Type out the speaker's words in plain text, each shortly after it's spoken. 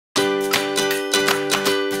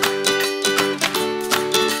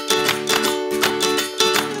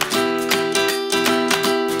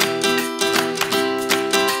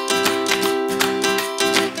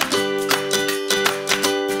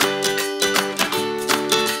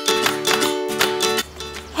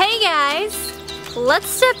let's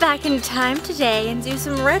step back in time today and do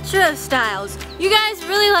some retro styles. You guys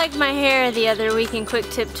really liked my hair the other week in Quick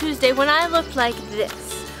Tip Tuesday when I looked like this.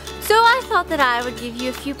 So I thought that I would give you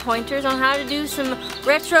a few pointers on how to do some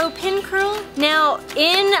retro pin curl. Now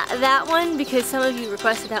in that one, because some of you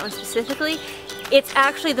requested that one specifically, it's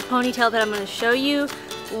actually the ponytail that I'm going to show you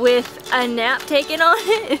with a nap taken on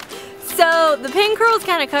it. So the pin curl is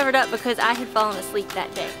kind of covered up because I had fallen asleep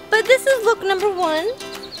that day. But this is look number 1.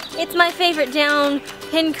 It's my favorite down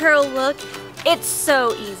pin curl look. It's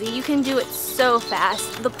so easy. You can do it so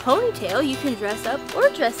fast. The ponytail you can dress up or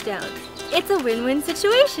dress down. It's a win-win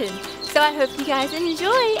situation. So I hope you guys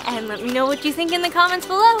enjoy and let me know what you think in the comments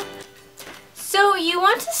below. So you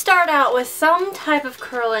want to start out with some type of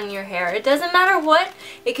curl in your hair. It doesn't matter what.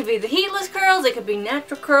 It could be the heatless curls, it could be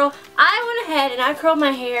natural curl. I went ahead and I curled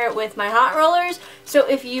my hair with my hot rollers. So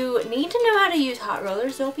if you need to know how to use hot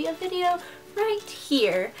rollers, there'll be a video right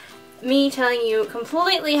here. Me telling you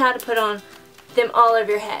completely how to put on them all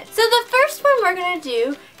over your head. So the first one we're going to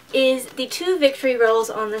do is the 2 victory rolls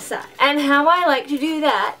on the side. And how I like to do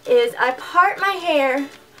that is I part my hair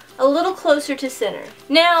a little closer to center.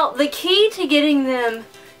 Now the key to getting them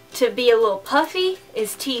to be a little puffy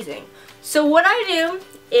is teasing. So what I do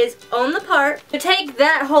is on the part, to take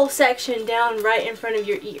that whole section down right in front of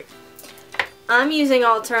your ear. I'm using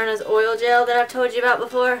Alterna's oil gel that I've told you about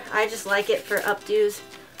before. I just like it for updos.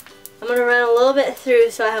 I'm going to run a little bit through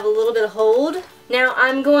so I have a little bit of hold. Now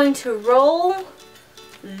I'm going to roll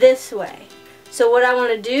this way. So what I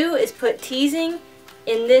want to do is put teasing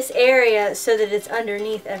in this area so that it's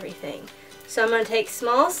underneath everything. So I'm going to take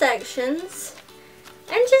small sections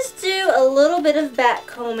and just do a little bit of back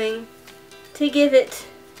combing to give it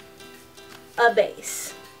a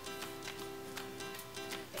base.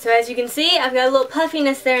 So as you can see, I've got a little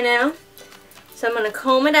puffiness there now. So I'm going to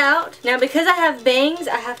comb it out. Now because I have bangs,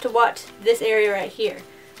 I have to watch this area right here.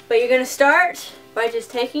 But you're going to start by just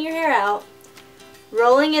taking your hair out,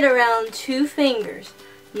 rolling it around 2 fingers.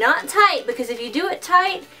 Not tight, because if you do it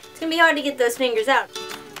tight, it's going to be hard to get those fingers out.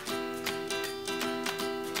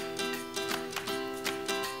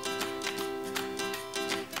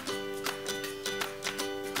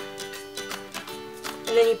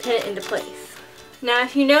 And then you pin it into place. Now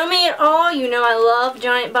if you know me at all, you know I love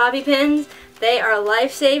giant bobby pins. They are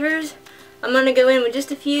lifesavers. I'm going to go in with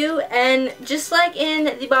just a few, and just like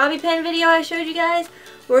in the bobby pin video I showed you guys,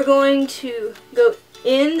 we're going to go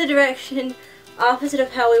in the direction opposite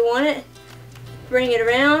of how we want it, bring it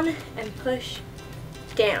around, and push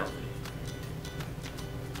down.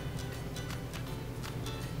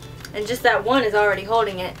 And just that one is already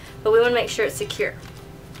holding it, but we want to make sure it's secure.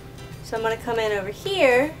 So I'm going to come in over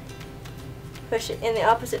here, push it in the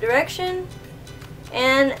opposite direction,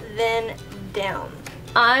 and then down.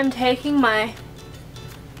 I'm taking my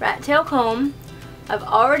rat tail comb. I've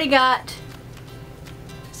already got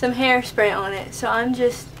some hairspray on it, so I'm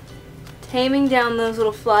just taming down those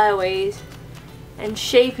little flyaways and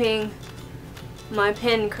shaping my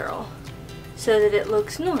pin curl so that it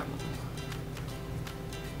looks normal.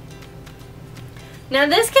 Now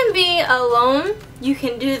this can be alone. You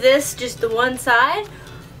can do this just the one side,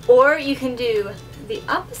 or you can do the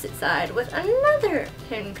opposite side with another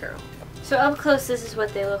pin curl. So up close, this is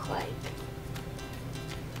what they look like.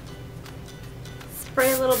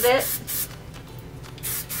 Spray a little bit.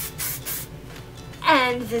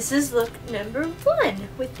 And this is look number 1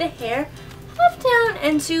 with the hair half down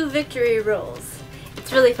and 2 victory rolls.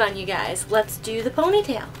 It's really fun, you guys. Let's do the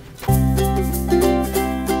ponytail.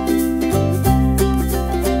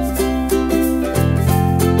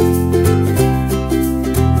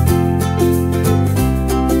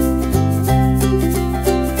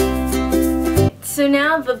 So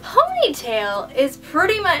now the ponytail is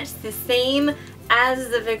pretty much the same as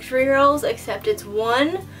the victory rolls, except it's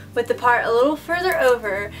one with the part a little further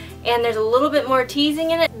over and there's a little bit more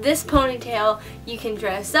teasing in it. This ponytail you can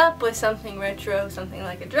dress up with something retro, something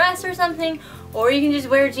like a dress or something, or you can just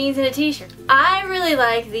wear jeans and a t-shirt. I really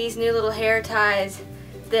like these new little hair ties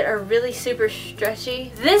that are really super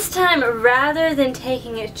stretchy. This time, rather than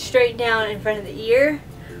taking it straight down in front of the ear,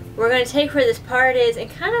 we're going to take where this part is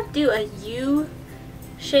and kind of do a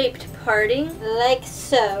U-shaped parting like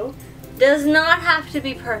so. Does not have to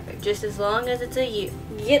be perfect, just as long as it's a U.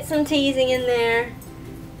 Get some teasing in there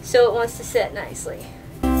so it wants to sit nicely.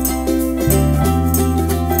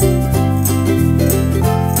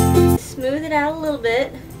 Smooth it out a little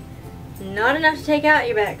bit. Not enough to take out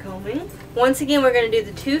your back combing. Once again, we're going to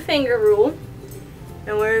do the 2-finger rule.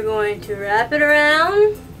 And we're going to wrap it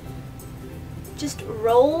around. Just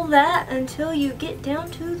roll that until you get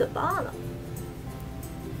down to the bottom.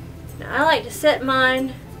 Now I like to set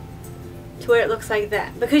mine to where it looks like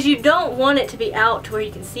that. Because you don't want it to be out to where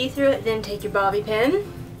you can see through it. Then take your bobby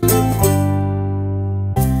pin.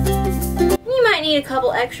 You might need a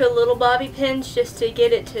couple extra little bobby pins just to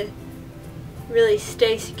get it to really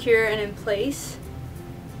stay secure and in place.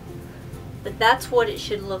 But that's what it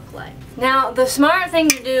should look like. Now, the smart thing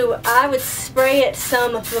to do, I would spray it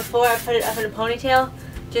some before I put it up in a ponytail,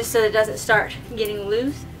 just so it doesn't start getting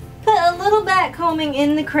loose. Put a little back combing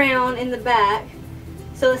in the crown in the back,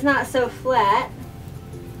 so it's not so flat.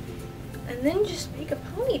 And then just make a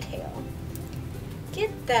ponytail.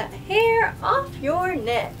 Get that hair off your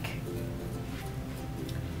neck.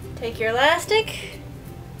 Take your elastic,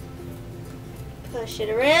 push it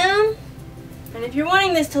around. And if you're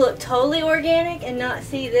wanting this to look totally organic and not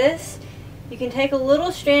see this, you can take a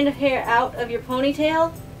little strand of hair out of your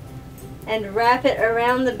ponytail and wrap it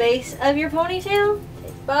around the base of your ponytail.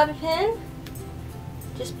 Take the bobby pin,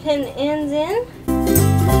 just pin the ends in.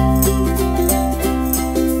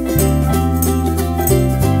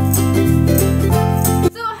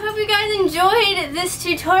 So I hope you guys enjoyed this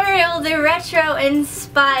tutorial, the retro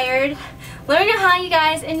inspired. Let me know how you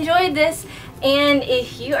guys enjoyed this. And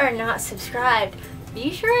if you are not subscribed,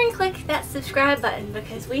 be sure and click that subscribe button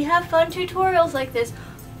because we have fun tutorials like this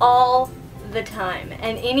all the time.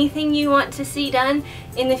 And anything you want to see done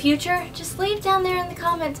in the future, just leave down there in the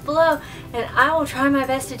comments below and I will try my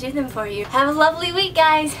best to do them for you. Have a lovely week,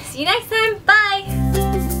 guys. See you next time. Bye!